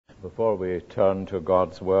Before we turn to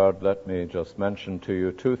God's Word, let me just mention to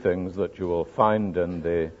you two things that you will find in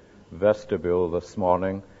the vestibule this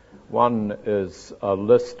morning. One is a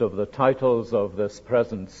list of the titles of this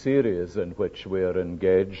present series in which we are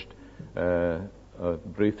engaged, a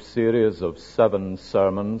brief series of 7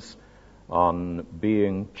 sermons on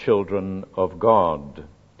being children of God.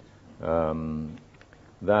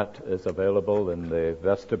 That is available in the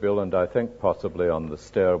vestibule and I think possibly on the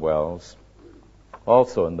stairwells.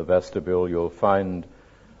 Also in the vestibule you'll find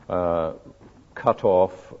a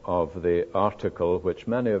cut-off of the article which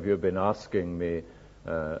many of you have been asking me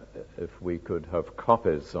if we could have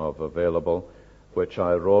copies of available, which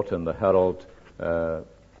I wrote in the Herald.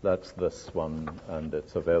 That's this one, and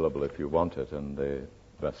it's available if you want it in the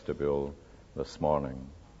vestibule this morning.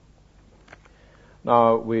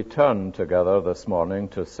 Now, we turn together this morning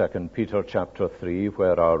to 2 Peter chapter 3,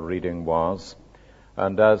 where our reading was.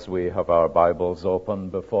 And as we have our Bibles open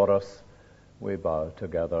before us, we bow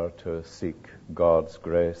together to seek God's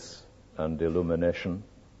grace and illumination.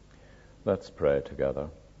 Let's pray together.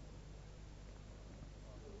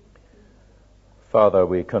 Father,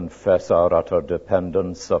 we confess our utter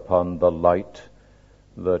dependence upon the light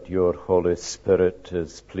that your Holy Spirit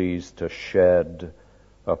is pleased to shed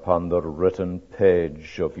upon the written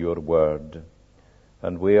page of your word.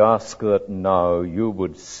 And we ask that now you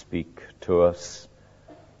would speak to us.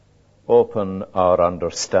 Open our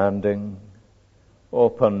understanding,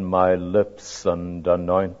 open my lips and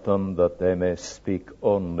anoint them that they may speak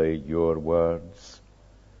only your words.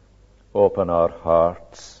 Open our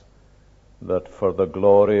hearts that for the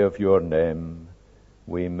glory of your name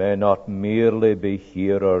we may not merely be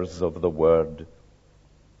hearers of the word,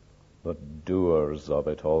 but doers of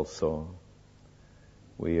it also.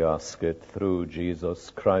 We ask it through Jesus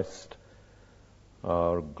Christ,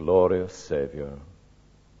 our glorious Savior.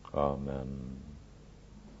 Amen.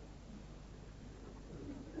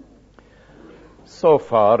 So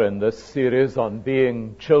far in this series on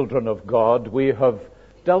being children of God, we have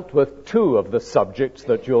dealt with 2 of the subjects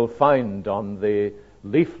that you'll find on the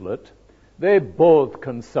leaflet. They both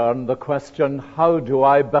concern the question, how do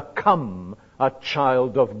I become a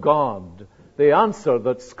child of God? The answer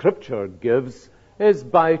that Scripture gives is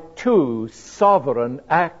by 2 sovereign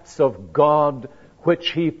acts of God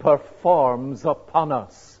which He performs upon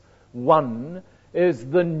us. One is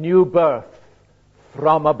the new birth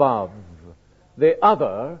from above. The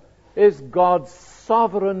other is God's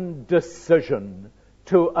sovereign decision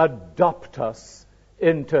to adopt us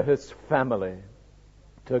into His family,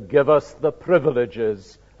 to give us the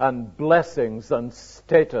privileges and blessings and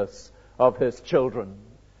status of His children.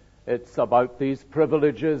 It's about these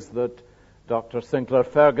privileges that Dr. Sinclair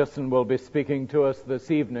Ferguson will be speaking to us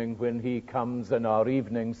this evening when he comes in our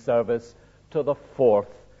evening service to the 4th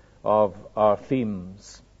of our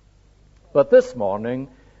themes. But this morning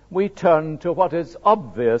we turn to what is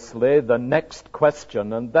obviously the next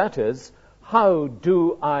question, and that is, how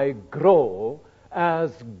do I grow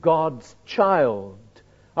as God's child?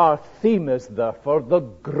 Our theme is therefore the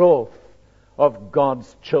growth of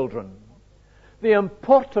God's children. The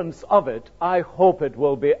importance of it, I hope it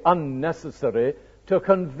will be unnecessary to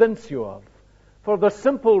convince you of, for the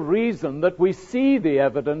simple reason that we see the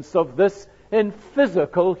evidence of this in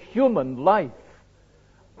physical human life,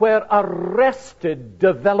 where arrested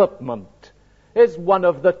development is one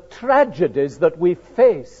of the tragedies that we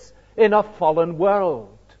face in a fallen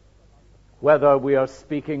world. Whether we are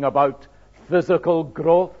speaking about physical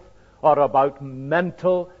growth, or about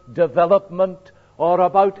mental development, or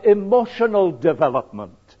about emotional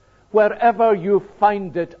development, wherever you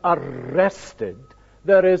find it arrested,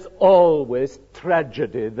 there is always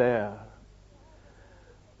tragedy there.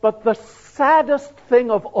 But the saddest thing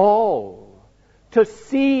of all to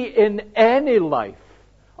see in any life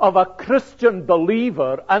of a Christian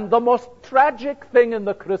believer, and the most tragic thing in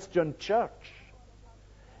the Christian church,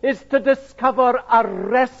 is to discover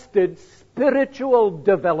arrested spiritual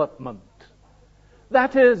development.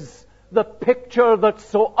 That is the picture that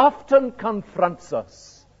so often confronts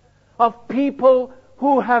us of people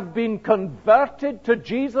who have been converted to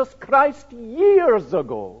Jesus Christ years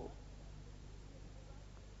ago,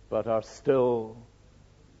 but are still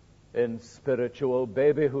in spiritual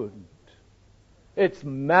babyhood. It's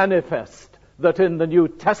manifest that in the New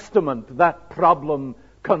Testament that problem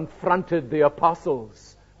confronted the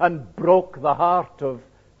apostles and broke the heart of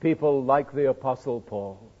people like the Apostle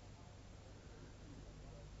Paul.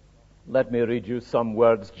 Let me read you some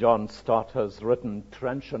words John Stott has written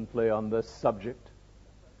trenchantly on this subject.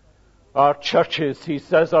 Our churches, he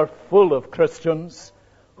says, are full of Christians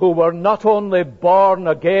who were not only born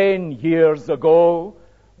again years ago,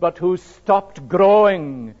 but who stopped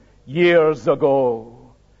growing years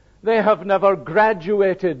ago. They have never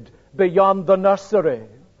graduated beyond the nursery.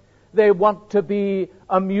 They want to be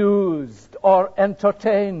amused or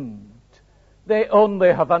entertained. They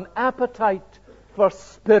only have an appetite for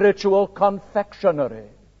spiritual confectionery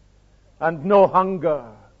and no hunger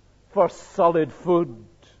for solid food.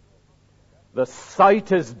 The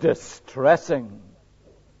sight is distressing,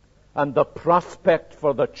 and the prospect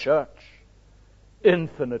for the church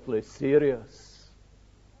infinitely serious.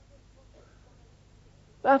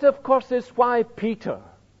 That, of course, is why Peter,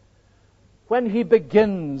 when he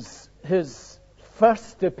begins his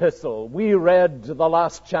first epistle, we read the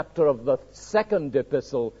last chapter of the second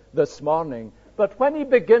epistle this morning, but when he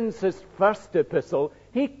begins his first epistle,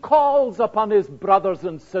 he calls upon his brothers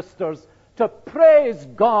and sisters to praise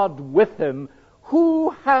God with him,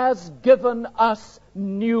 who has given us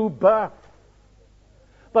new birth.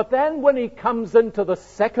 But then when he comes into the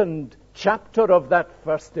second chapter of that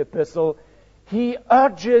first epistle, he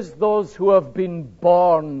urges those who have been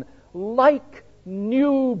born like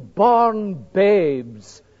newborn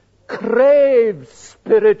babes, crave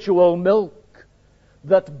spiritual milk,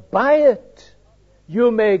 that by it you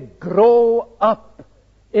may grow up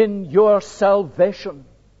in your salvation.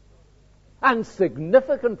 And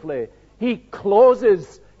significantly, he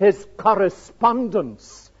closes his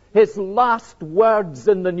correspondence. His last words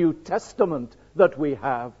in the New Testament that we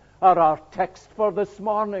have are our text for this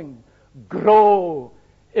morning. Grow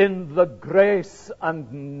in the grace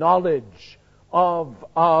and knowledge of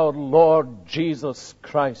our Lord Jesus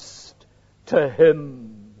Christ. To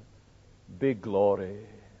him be glory.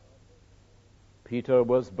 Peter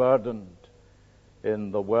was burdened,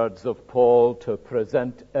 in the words of Paul, to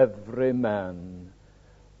present every man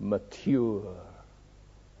mature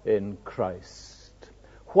in Christ.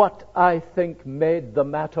 What I think made the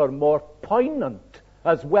matter more poignant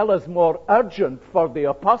as well as more urgent for the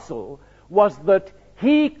apostle was that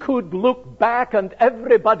he could look back, and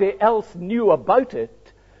everybody else knew about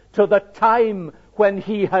it, to the time when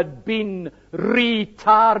he had been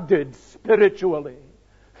retarded spiritually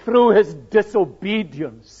through his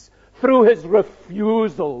disobedience, through his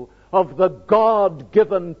refusal of the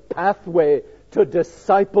God-given pathway to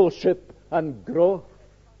discipleship and growth.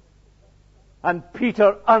 And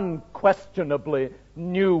Peter unquestionably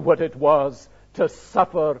knew what it was to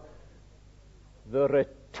suffer the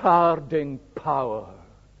retarding power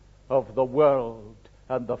of the world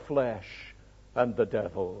and the flesh and the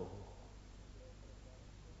devil.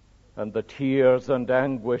 And the tears and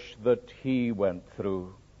anguish that he went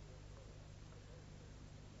through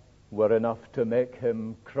were enough to make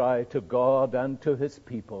him cry to God and to his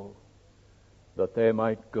people that they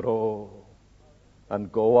might grow and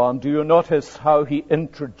go on. Do you notice how he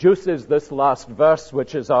introduces this last verse,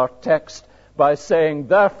 which is our text, by saying,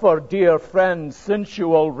 therefore, dear friends, since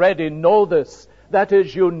you already know this, that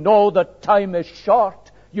is, you know that time is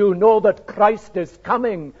short, you know that Christ is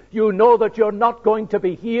coming, you know that you're not going to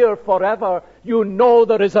be here forever, you know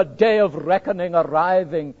there is a day of reckoning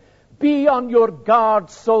arriving. Be on your guard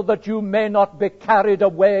so that you may not be carried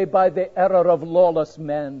away by the error of lawless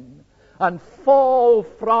men and fall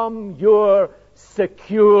from your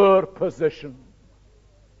secure position.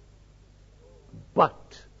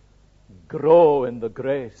 But grow in the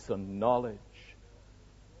grace and knowledge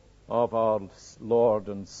of our Lord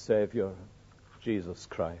and Savior, Jesus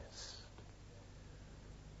Christ.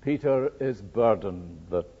 Peter is burdened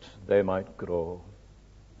that they might grow.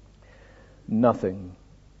 Nothing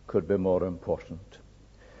could be more important.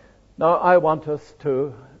 Now, I want us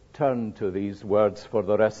to turn to these words for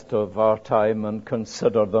the rest of our time and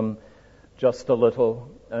consider them just a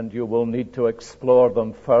little, and you will need to explore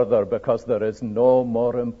them further, because there is no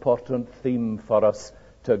more important theme for us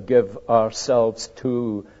to give ourselves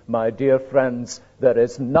to. My dear friends, there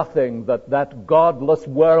is nothing that godless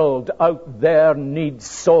world out there needs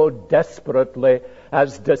so desperately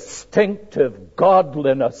as distinctive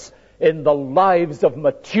godliness in the lives of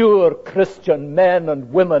mature Christian men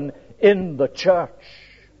and women in the church.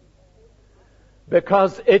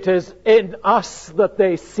 Because it is in us that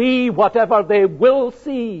they see whatever they will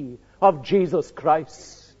see of Jesus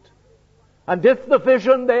Christ. And if the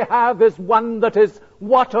vision they have is one that is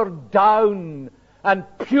watered down and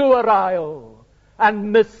puerile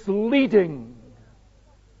and misleading,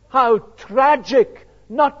 how tragic,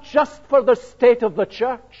 not just for the state of the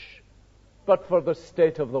church, but for the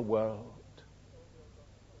state of the world.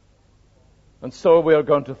 And so we are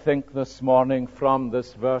going to think this morning from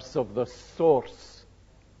this verse of the source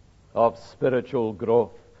of spiritual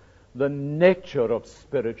growth, the nature of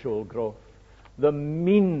spiritual growth, the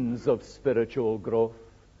means of spiritual growth,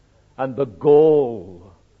 and the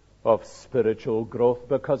goal of spiritual growth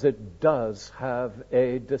because it does have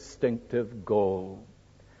a distinctive goal.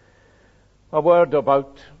 A word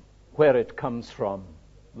about where it comes from,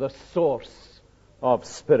 the source of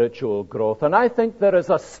spiritual growth. And I think there is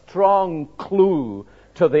a strong clue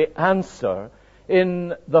to the answer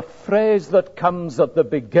in the phrase that comes at the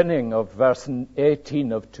beginning of verse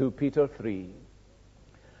 18 of 2 Peter 3.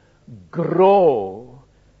 Grow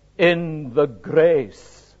in the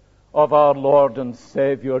grace of our Lord and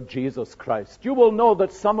Savior Jesus Christ. You will know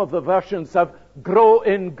that some of the versions have grow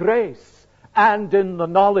in grace and in the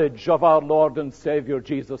knowledge of our Lord and Savior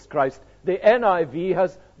Jesus Christ. The NIV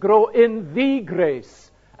has grow in the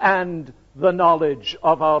grace and the knowledge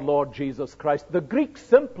of our Lord Jesus Christ. The Greek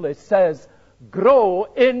simply says, grow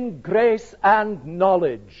in grace and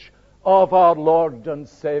knowledge of our Lord and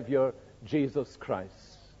Savior Jesus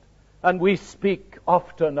Christ. And we speak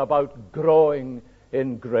often about growing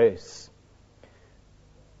in grace.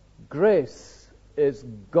 Grace is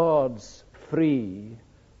God's free,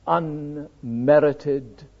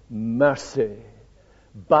 unmerited mercy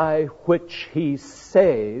by which He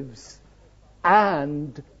saves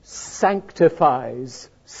and sanctifies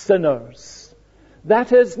sinners.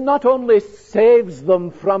 That is, not only saves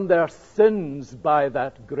them from their sins by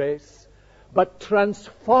that grace, but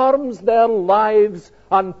transforms their lives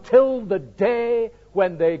until the day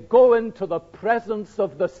when they go into the presence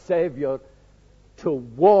of the Savior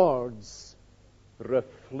towards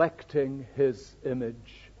reflecting His image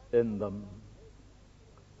in them.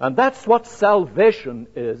 And that's what salvation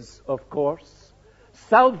is, of course.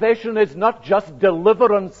 Salvation is not just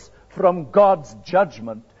deliverance from God's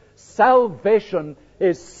judgment. Salvation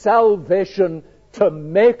is salvation to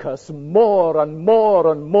make us more and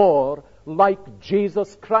more and more like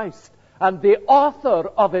Jesus Christ. And the author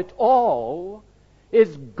of it all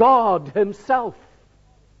is God Himself.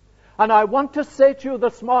 And I want to say to you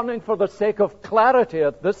this morning, for the sake of clarity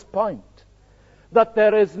at this point, that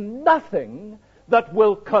there is nothing that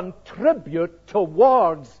will contribute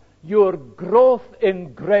towards your growth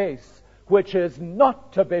in grace which is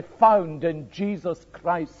not to be found in Jesus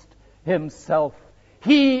Christ Himself.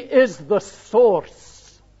 He is the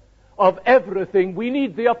source of everything we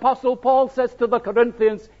need. The Apostle Paul says to the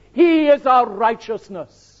Corinthians, He is our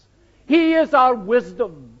righteousness. He is our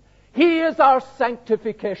wisdom. He is our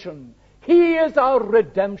sanctification. He is our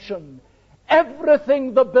redemption.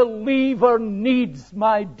 Everything the believer needs,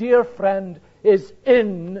 my dear friend, is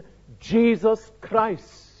in Jesus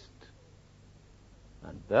Christ.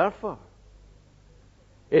 And therefore,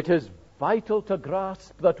 it is vital to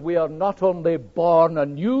grasp that we are not only born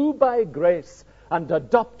anew by grace and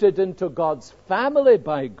adopted into God's family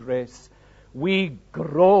by grace, we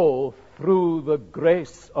grow through the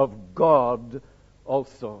grace of God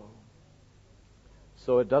also.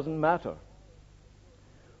 So it doesn't matter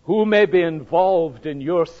who may be involved in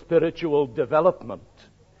your spiritual development.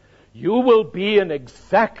 You will be in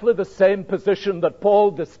exactly the same position that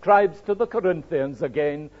Paul describes to the Corinthians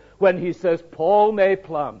again when he says, Paul may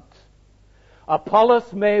plant,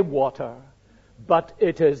 Apollos may water, but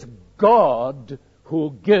it is God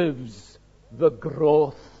who gives the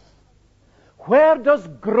growth. Where does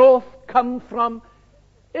growth come from?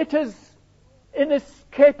 It is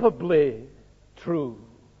inescapably true.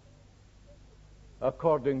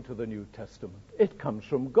 According to the New Testament, it comes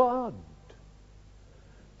from God.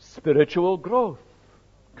 Spiritual growth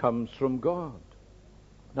comes from God.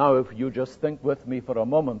 Now, if you just think with me for a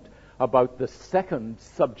moment about the second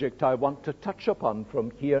subject I want to touch upon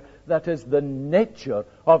from here, that is the nature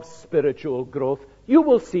of spiritual growth, you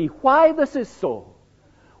will see why this is so.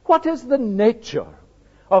 What is the nature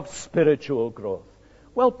of spiritual growth?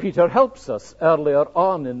 Well, Peter helps us earlier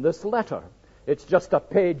on in this letter. It's just a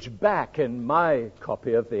page back in my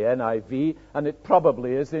copy of the NIV, and it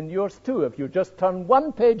probably is in yours too, if you just turn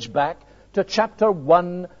one page back to chapter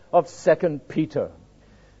 1 of 2 Peter.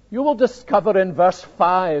 You will discover in verse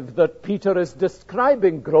 5 that Peter is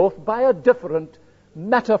describing growth by a different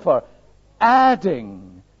metaphor,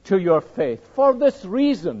 adding to your faith. For this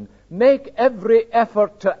reason, make every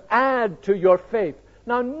effort to add to your faith.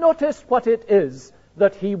 Now notice what it is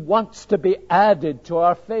that he wants to be added to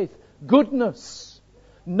our faith. Goodness,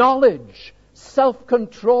 knowledge,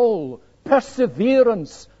 self-control,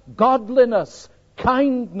 perseverance, godliness,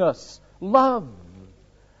 kindness, love.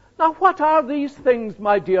 Now, what are these things,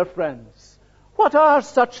 my dear friends? What are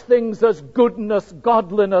such things as goodness,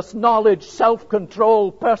 godliness, knowledge,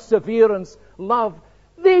 self-control, perseverance, love?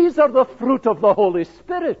 These are the fruit of the Holy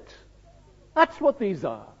Spirit. That's what these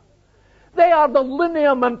are. They are the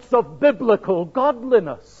lineaments of biblical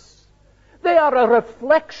godliness. They are a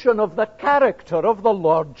reflection of the character of the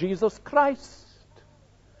Lord Jesus Christ.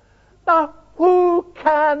 Now, who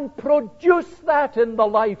can produce that in the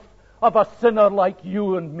life of a sinner like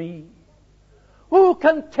you and me? Who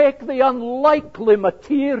can take the unlikely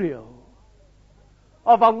material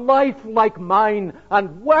of a life like mine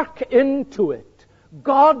and work into it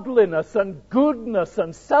godliness and goodness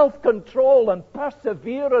and self-control and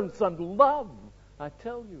perseverance and love? I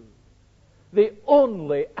tell you, the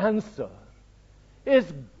only answer is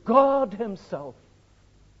God Himself.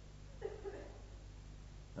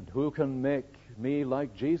 And who can make me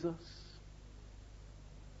like Jesus?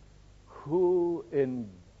 Who in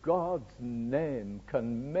God's name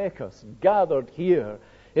can make us gathered here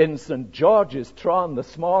in St. George's Tron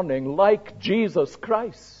this morning like Jesus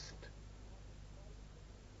Christ?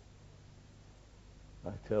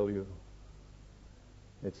 I tell you,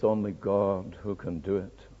 it's only God who can do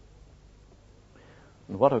it.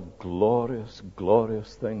 And what a glorious,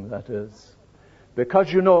 glorious thing that is.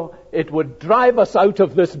 Because, you know, it would drive us out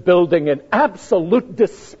of this building in absolute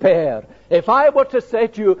despair if I were to say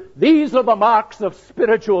to you, these are the marks of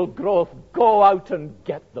spiritual growth, go out and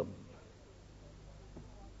get them.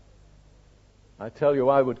 I tell you,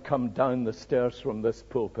 I would come down the stairs from this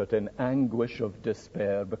pulpit in anguish of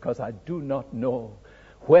despair because I do not know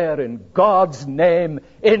where in God's name,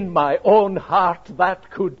 in my own heart,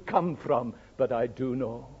 that could come from. But I do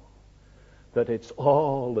know that it's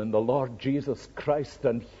all in the Lord Jesus Christ,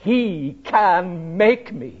 and He can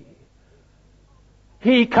make me.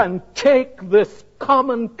 He can take this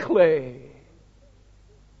common clay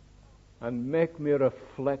and make me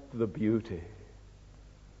reflect the beauty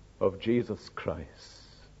of Jesus Christ.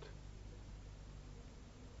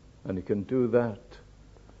 And He can do that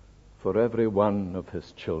for every one of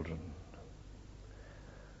His children.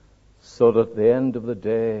 So that at the end of the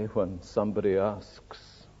day, when somebody asks,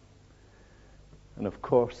 and of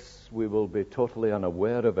course we will be totally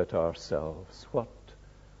unaware of it ourselves, what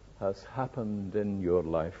has happened in your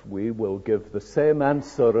life, we will give the same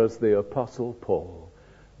answer as the Apostle Paul.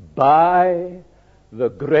 By the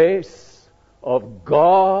grace of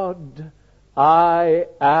God, I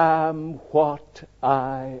am what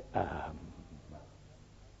I am.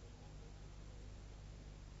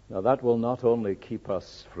 Now that will not only keep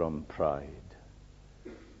us from pride,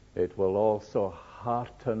 it will also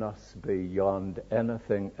hearten us beyond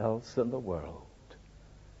anything else in the world.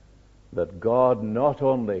 That God not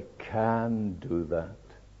only can do that,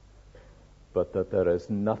 but that there is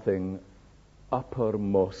nothing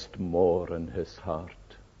uppermost more in His heart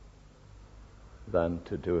than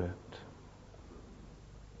to do it.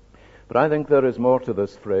 But I think there is more to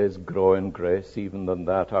this phrase, grow in grace, even than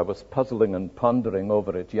that. I was puzzling and pondering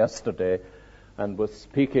over it yesterday and was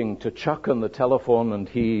speaking to Chuck on the telephone, and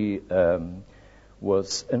he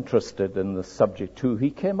was interested in the subject too. He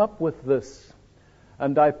came up with this,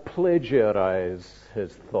 and I plagiarize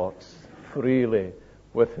his thoughts freely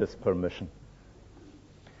with his permission,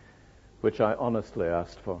 which I honestly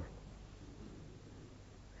asked for.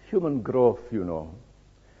 Human growth, you know,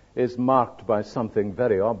 is marked by something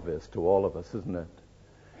very obvious to all of us, isn't it?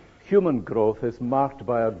 Human growth is marked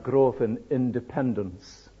by a growth in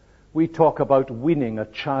independence. We talk about weaning a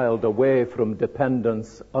child away from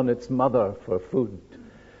dependence on its mother for food.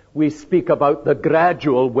 We speak about the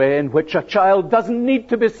gradual way in which a child doesn't need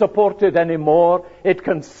to be supported anymore. It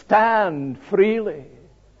can stand freely.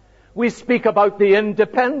 We speak about the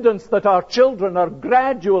independence that our children are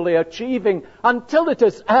gradually achieving until it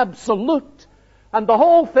is absolute. And the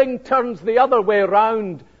whole thing turns the other way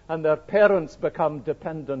around, and their parents become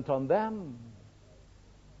dependent on them.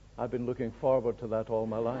 I've been looking forward to that all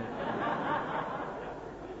my life.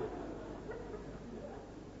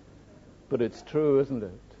 But it's true, isn't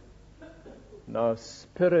it? Now,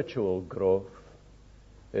 spiritual growth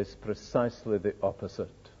is precisely the opposite.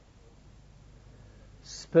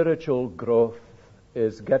 Spiritual growth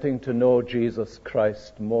is getting to know Jesus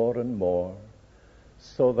Christ more and more,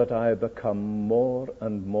 so that I become more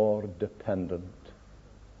and more dependent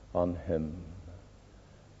on Him,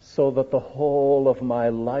 so that the whole of my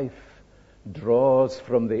life draws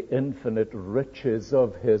from the infinite riches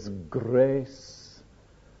of His grace,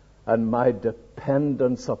 and my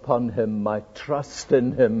dependence upon Him, my trust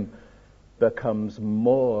in Him, becomes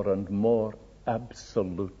more and more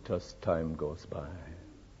absolute as time goes by.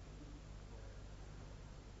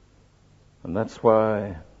 And that's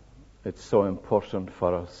why it's so important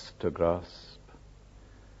for us to grasp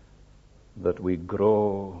that we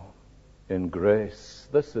grow in grace.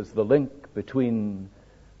 This is the link between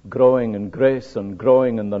growing in grace and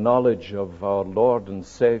growing in the knowledge of our Lord and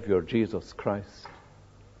Savior Jesus Christ.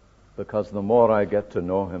 Because the more I get to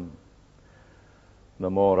know Him, the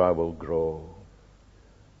more I will grow.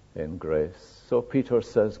 in grace. So Peter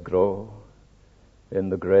says, grow in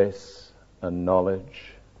the grace and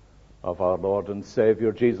knowledge of our Lord and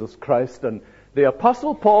Savior Jesus Christ. And the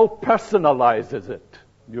Apostle Paul personalizes it,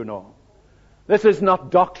 you know. This is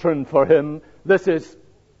not doctrine for him. This is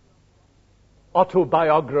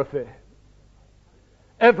autobiography.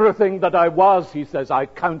 Everything that I was, he says, I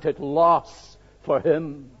count it loss for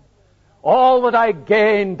him. All that I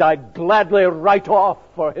gained, I gladly write off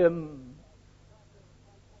for him.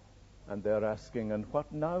 And they're asking, and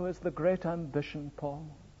what now is the great ambition, Paul?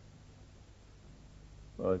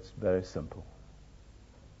 Well, it's very simple.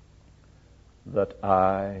 That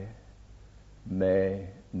I may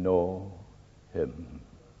know him.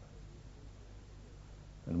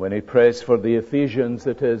 And when he prays for the Ephesians,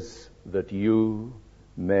 it is that you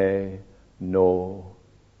may know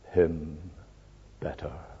him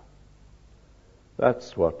better.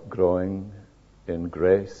 That's what growing in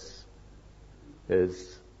grace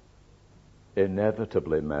is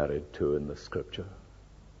inevitably married to in the Scripture.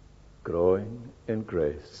 Growing in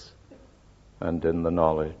grace and in the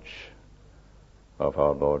knowledge of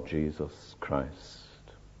our Lord Jesus Christ.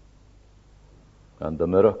 And the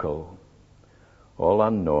miracle, all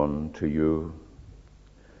unknown to you,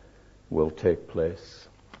 will take place,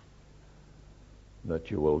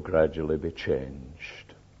 that you will gradually be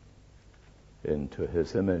changed into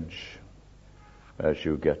his image as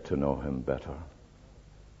you get to know him better.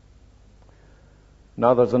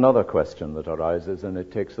 Now there's another question that arises, and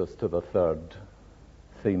it takes us to the third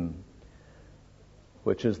theme,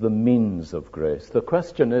 which is the means of grace. The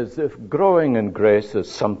question is, if growing in grace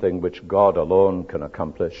is something which God alone can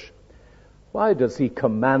accomplish, why does he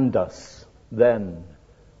command us then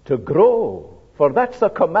to grow? For that's a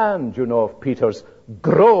command, you know, of Peter's.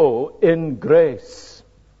 Grow in grace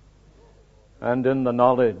and in the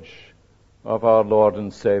knowledge of our Lord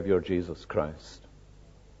and Savior Jesus Christ.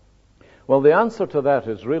 Well, the answer to that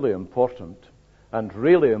is really important, and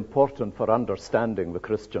really important for understanding the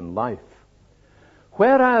Christian life.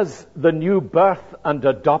 Whereas the new birth and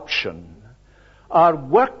adoption are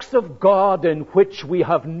works of God in which we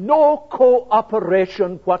have no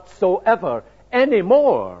cooperation whatsoever, any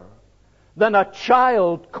more than a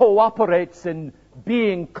child cooperates in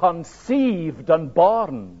being conceived and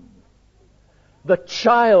born. The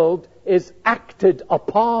child is acted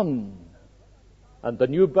upon, and the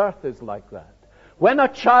new birth is like that. When a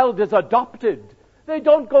child is adopted, they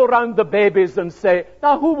don't go round the babies and say,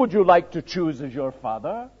 now who would you like to choose as your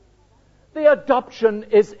father? The adoption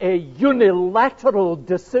is a unilateral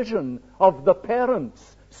decision of the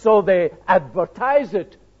parents. So they advertise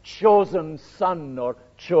it, chosen son or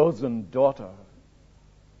chosen daughter.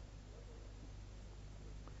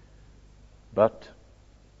 But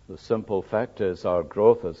the simple fact is our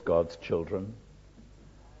growth as God's children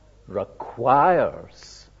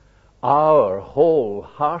requires our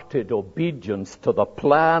wholehearted obedience to the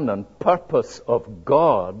plan and purpose of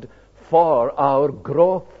God for our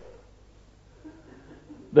growth.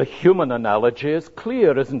 The human analogy is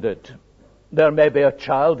clear, isn't it? There may be a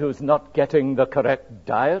child who's not getting the correct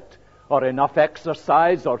diet or enough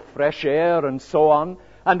exercise or fresh air and so on,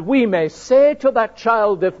 and we may say to that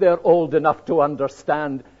child, if they're old enough to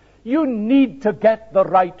understand, you need to get the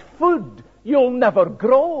right food. You'll never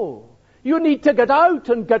grow. You need to get out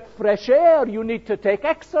and get fresh air. You need to take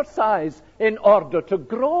exercise in order to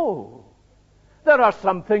grow. There are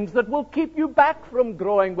some things that will keep you back from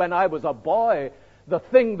growing. When I was a boy, the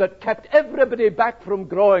thing that kept everybody back from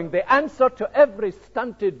growing, the answer to every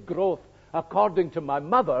stunted growth, according to my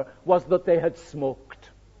mother, was that they had smoked.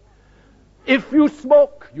 If you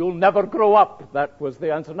smoke, you'll never grow up. That was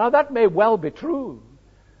the answer. Now, that may well be true,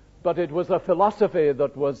 but it was a philosophy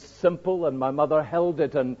that was simple, and my mother held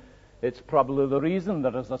it, and it's probably the reason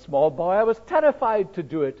that as a small boy I was terrified to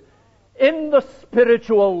do it. In the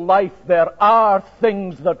spiritual life, there are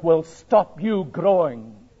things that will stop you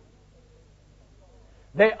growing.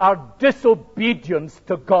 They are disobedience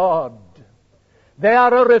to God. They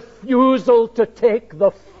are a refusal to take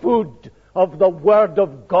the food of the Word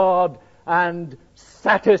of God and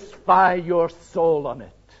satisfy your soul on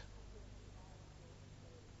it.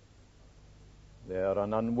 They are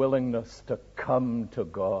an unwillingness to come to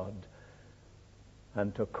God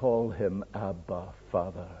and to call him Abba,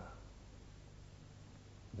 Father.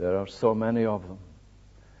 There are so many of them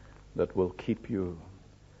that will keep you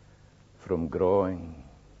from growing.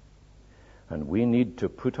 And we need to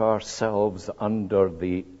put ourselves under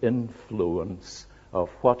the influence of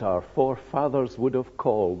what our forefathers would have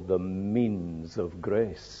called the means of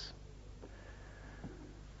grace.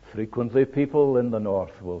 Frequently people in the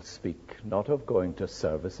north will speak not of going to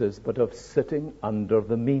services, but of sitting under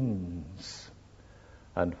the means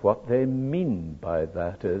And what they mean by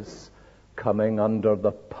that is coming under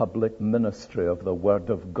the public ministry of the Word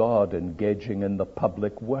of God, engaging in the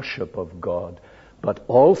public worship of God. But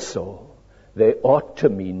also, they ought to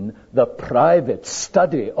mean the private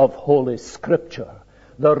study of Holy Scripture,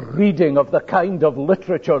 the reading of the kind of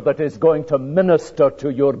literature that is going to minister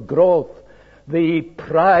to your growth, the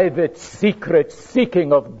private, secret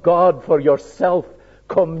seeking of God for yourself,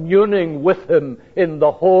 communing with Him in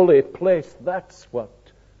the holy place. That's what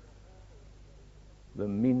the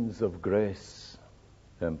means of grace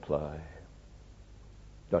imply.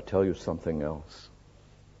 I'll tell you something else.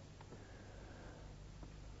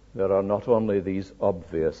 There are not only these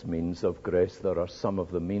obvious means of grace, there are some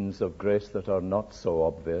of the means of grace that are not so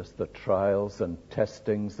obvious, the trials and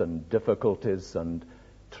testings and difficulties and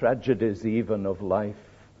tragedies even of life.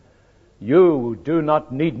 You do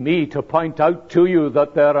not need me to point out to you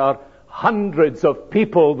that there are hundreds of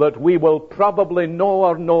people that we will probably know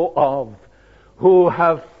or know of who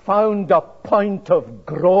have found a point of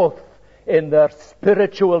growth in their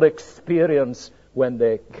spiritual experience when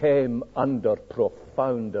they came under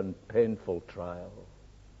profound and painful trial.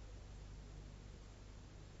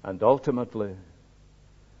 And ultimately,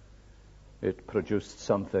 it produced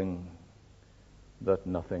something that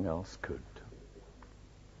nothing else could.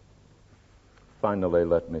 Finally,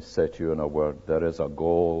 let me say to you in a word, there is a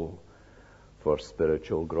goal for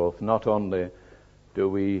spiritual growth. Not only do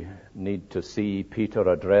we need to see Peter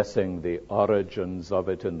addressing the origins of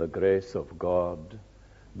it in the grace of God,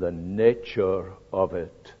 the nature of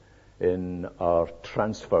it in our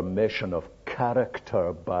transformation of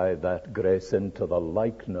character by that grace into the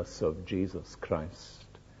likeness of Jesus Christ,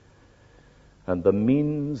 and the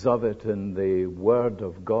means of it in the Word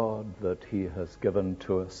of God that He has given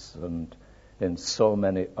to us, and in so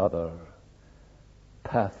many other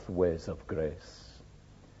pathways of grace.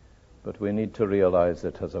 But we need to realize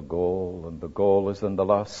it has a goal, and the goal is in the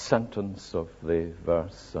last sentence of the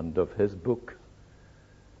verse and of his book.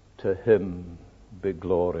 To Him be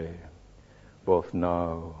glory, both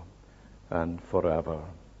now and forever.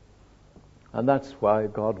 And that's why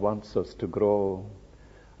God wants us to grow.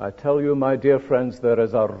 I tell you, my dear friends, there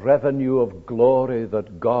is a revenue of glory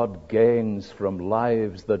that God gains from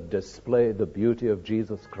lives that display the beauty of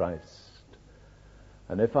Jesus Christ.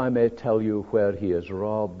 And if I may tell you where He is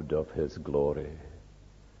robbed of His glory,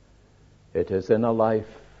 it is in a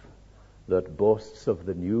life that boasts of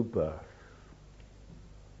the new birth,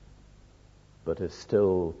 but is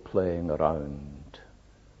still playing around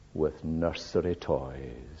with nursery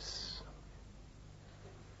toys.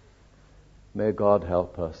 May God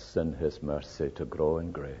help us in His mercy to grow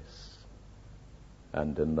in grace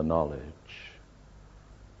and in the knowledge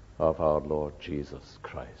of our Lord Jesus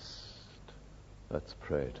Christ. Let's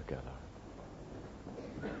pray together.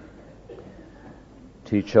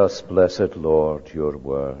 Teach us, blessed Lord, your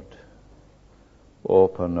word.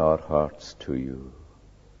 Open our hearts to you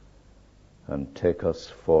and take us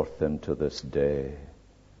forth into this day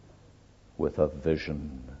with a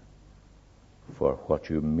vision for what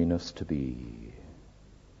you mean us to be,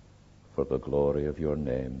 for the glory of your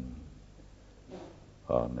name.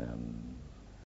 Amen.